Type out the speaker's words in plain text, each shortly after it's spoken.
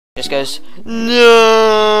Just goes,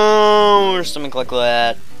 no, or something like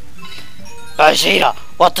that. Vegeta,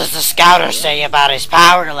 what does the scouter say about his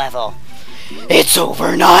power level? It's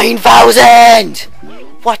over 9,000!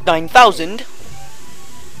 What, 9,000?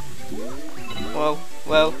 Whoa.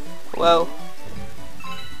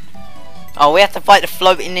 Oh, we have to fight the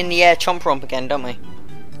floating in the air chomp romp again, don't we?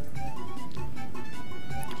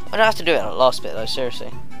 I don't have to do it at the last bit though,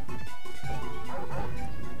 seriously.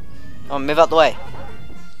 Oh, move out the way.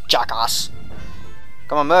 Jackass.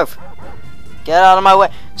 Come on, move. Get out of my way.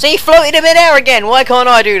 See, floated in midair again. Why can't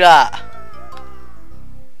I do that?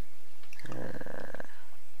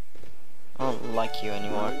 I don't like you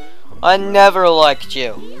anymore. I never liked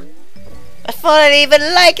you. Before I even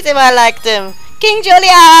liked him, I liked him. King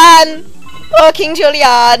Julian! Oh, King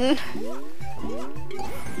Julian!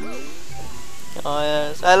 Oh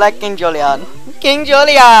yes, I like King Julian. King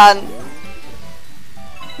Julian!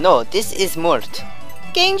 No, this is Mort.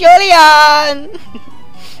 King Julian!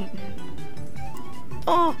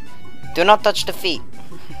 Oh, do not touch the feet.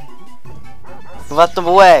 Put them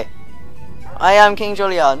away. I am King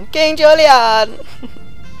Julian. King Julian!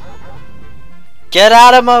 Get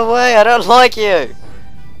out of my way, I don't like you.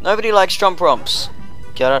 Nobody likes jump romps.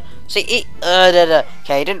 Get out. See,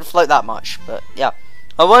 okay, he didn't float that much, but yeah.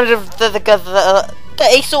 I wondered if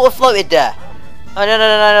he sort of floated there. Oh,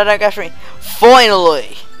 no, don't go for me.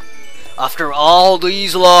 Finally! After all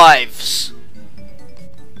these lives.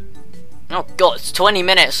 Oh god, it's 20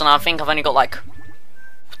 minutes and I think I've only got like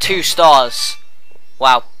 2 stars.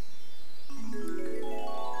 Wow.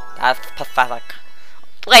 That's pathetic.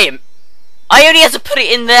 Wait, I only had to put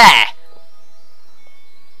it in there.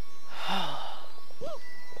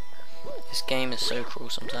 This game is so cruel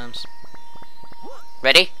sometimes.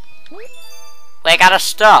 Ready? We got a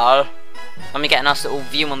star. Let me get a nice little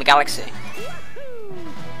view on the galaxy.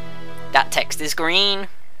 That text is green.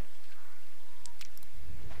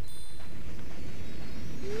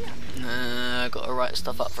 I gotta write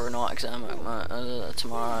stuff up for an art exam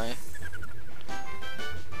tomorrow.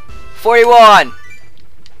 41!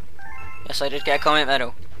 Yes, I did get a comment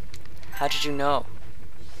medal. How did you know?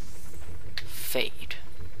 Fade.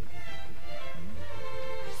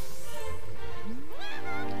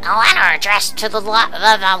 A letter addressed to the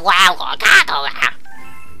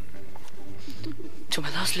To my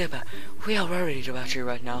last labor, we are worried about you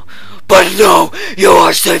right now. But no, you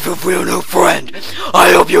are safe with your new friend.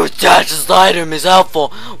 I hope your attached item is helpful.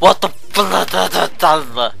 What the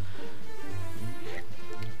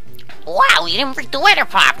Wow, you didn't read the letter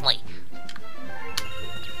properly.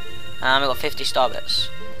 we got 50 star bits.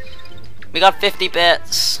 We got 50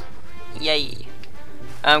 bits. Yay.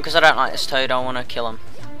 Because I don't like this toad, I want to kill him.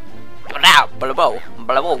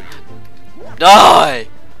 Die!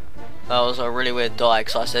 That was a really weird die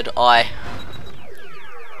because I said I.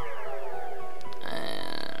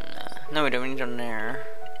 No, we don't need on there.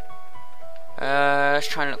 Let's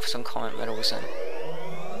try and look for some comment medals then.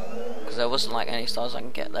 Because there wasn't like any stars I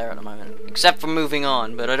can get there at the moment. Except for moving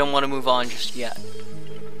on, but I don't want to move on just yet.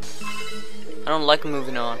 I don't like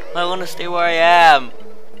moving on. I want to stay where I am.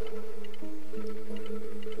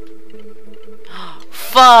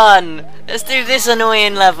 Fun! Let's do this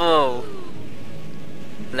annoying level.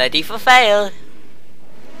 Ready for fail.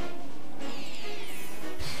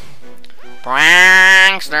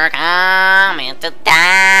 Prankster coming to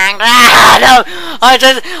town. Ah, no!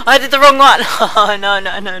 I did the wrong one. Oh, no.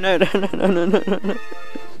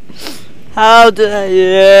 How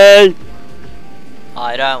dare you?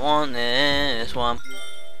 I don't want this one.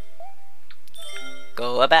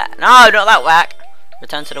 Go back. No, not that whack.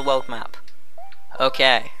 Return to the world map.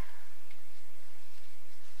 Okay.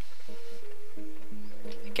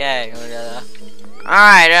 Okay,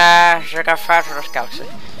 alright, should go far to this galaxy.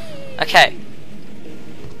 Okay.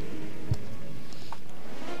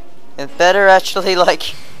 It's better actually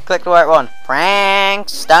like click the right one.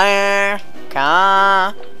 Prankster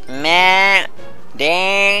comment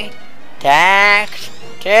text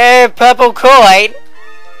to purple coin.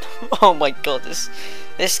 Oh my god,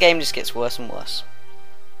 this game just gets worse and worse.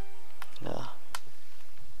 Ugh.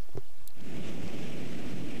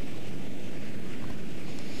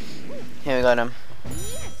 Here we go then.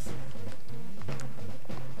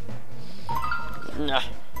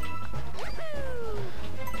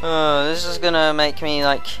 Oh, this is gonna make me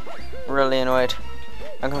like really annoyed.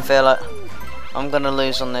 I can feel it. I'm gonna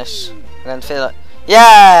lose on this. I can feel it.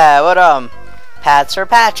 Yeah, what Pats for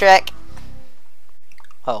Patrick.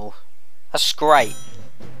 Oh, that's great.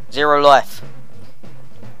 0 life.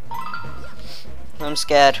 I'm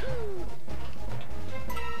scared.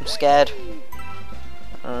 I'm scared.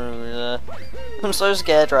 I'm so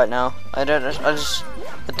scared right now. I just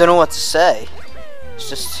I don't know what to say. It's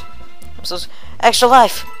just extra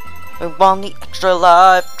life. We want the extra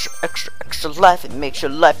life, extra life. It makes your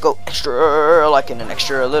life go extra, like in an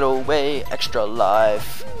extra little way. Extra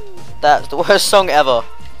life. That's the worst song ever.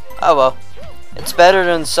 Oh well, it's better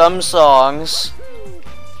than some songs.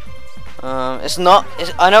 It's not.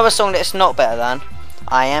 I know a song that it's not better than.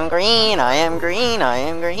 I am green. I am green. I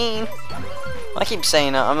am green. I keep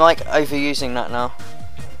saying that. I'm like overusing that now.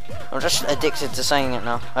 I'm just addicted to saying it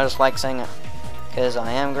now. I just like saying it. Because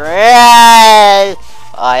I am green.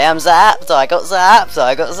 I am zapped. I got zapped.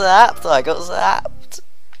 I got zapped. I got zapped.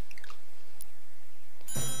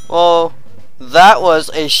 Well, that was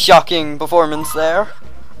a shocking performance there.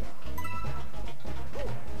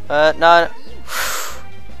 No.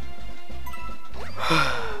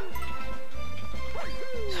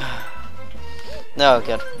 No,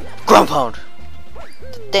 good. Ground pound.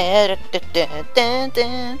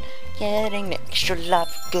 Getting extra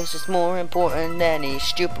life because it's more important than these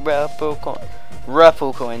stupid Ripple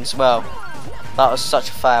coins. Well, that was such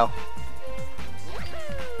a fail.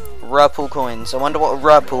 Ripple coins. I wonder what a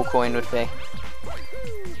Ripple coin would be.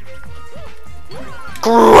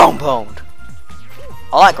 Ground pound.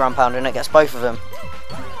 I like ground pound and it gets both of them.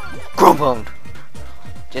 Ground pound.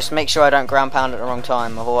 Just make sure I don't ground pound at the wrong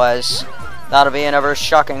time, otherwise that'll be another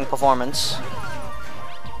shocking performance.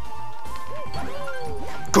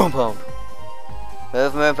 Ground pound.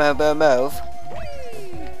 Move, move, move, move, move.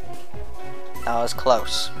 That was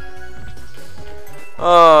close.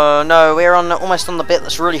 Oh no, we're almost on the bit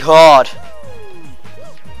that's really hard.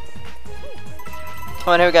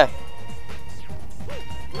 Come on, here we go.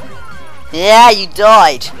 Yeah, you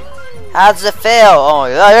died. How does it feel? Oh,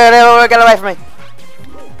 get away from me.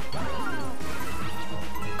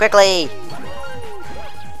 Quickly.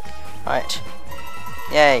 Right.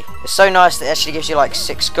 Yay. It's so nice that it actually gives you like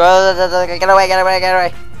 6. Get away, get away, get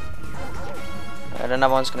away. Right,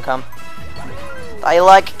 another one's gonna come. I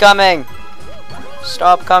like coming.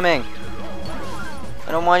 Stop coming.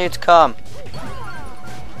 I don't want you to come.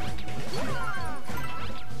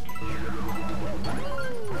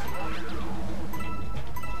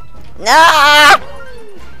 Nah!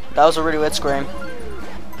 That was a really weird scream.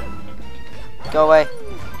 Go away.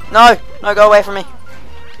 No! No, go away from me.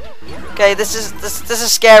 Okay, this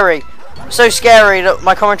is scary. So scary that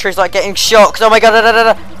my commentary's like getting shocked. Oh my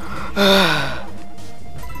god!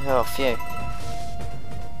 Oh, phew.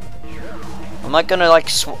 I'm like gonna like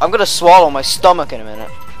I'm gonna swallow my stomach in a minute.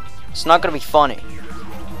 It's not gonna be funny.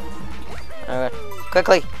 Alright,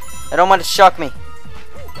 quickly! I don't want it to shock me.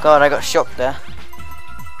 God, I got shocked there.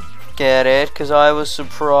 Get it? Because I was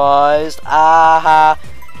surprised. Aha!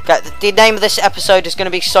 Okay, the name of this episode is gonna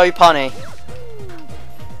be So Punny.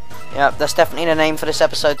 Yep, that's definitely the name for this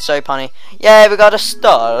episode. So Punny. Yeah, we got a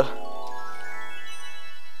star.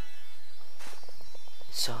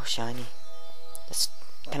 So shiny.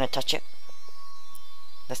 Can I touch it?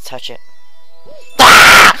 Let's touch it.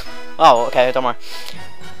 Ah! Oh, okay, don't worry.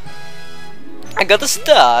 I got the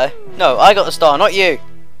star. No, I got the star, not you.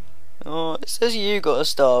 Oh, it says you got a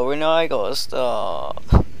star when I got a star.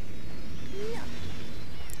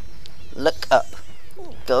 Look up.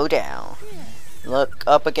 Go down. Look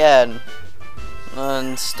up again.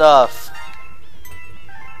 And stuff.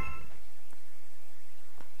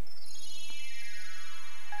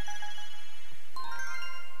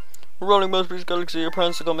 Rolling Mercury's galaxy,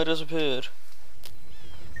 apparently the comet disappeared.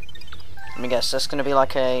 Let me guess, that's gonna be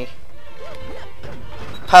like a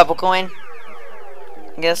purple coin.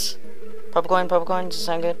 I guess. Purple coin, does it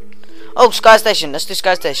sound good? Oh, Sky Station, let's do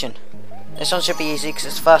Sky Station. This one should be easy because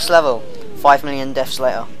it's first level. 5 million deaths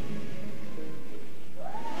later.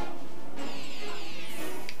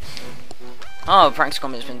 Oh, prank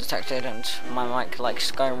comet has been detected and my mic likes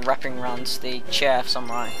going wrapping around the chair for some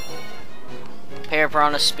right. Here we're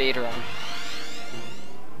on a speed run.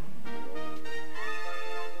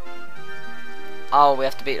 Oh, we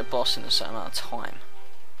have to beat the boss in a certain amount of time.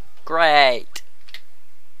 Great!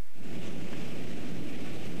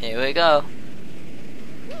 Here we go.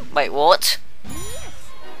 Wait, what?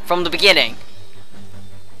 From the beginning?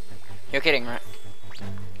 You're kidding, right?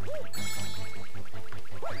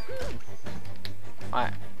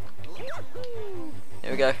 Alright.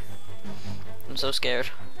 Here we go. I'm so scared.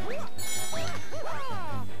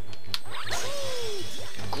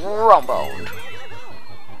 Grumbled.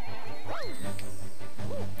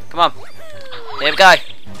 Come on. Here we go.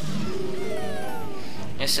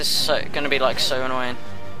 This is so gonna be like so annoying.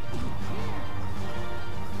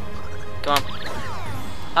 Come on.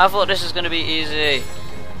 I thought this was gonna be easy.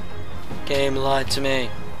 Game lied to me.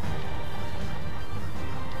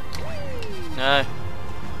 No.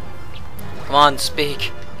 Come on,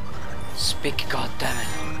 speak. Speak, goddammit.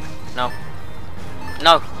 No.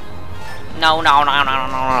 No. No, no, no, no, no,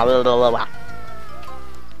 no.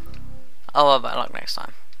 Oh, well, better luck next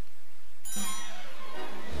time.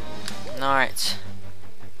 Alright.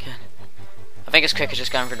 Good. I think it's quicker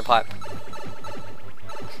just going through the pipe.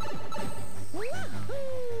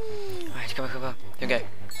 Alright, come on, come on. Here we go.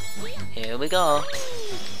 Here we go.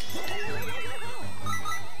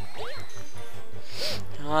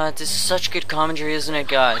 This is such good commentary, isn't it,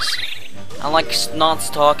 guys? I like not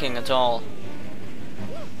talking at all.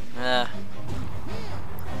 Yeah.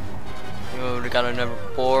 We got another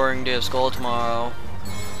boring day of school tomorrow.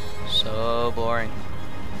 So boring.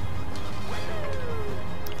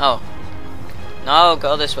 Oh. No,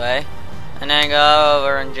 go this way. And then go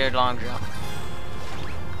over and do long jump.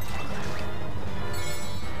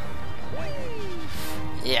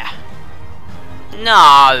 Yeah.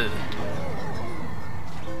 No!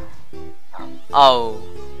 Oh.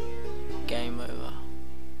 Game over.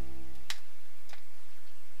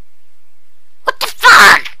 What the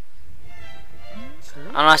fuck?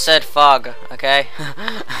 And I said fog, okay?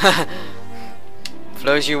 For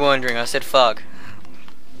those you wondering, I said fog.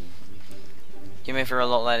 You mean for a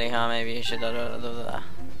lot lady, huh? Maybe you should.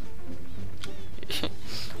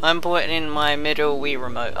 I'm putting my middle Wii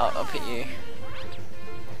remote up at you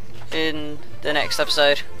in the next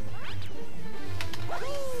episode.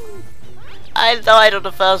 I died on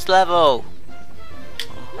the first level.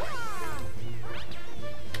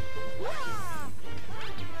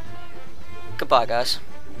 Goodbye, guys.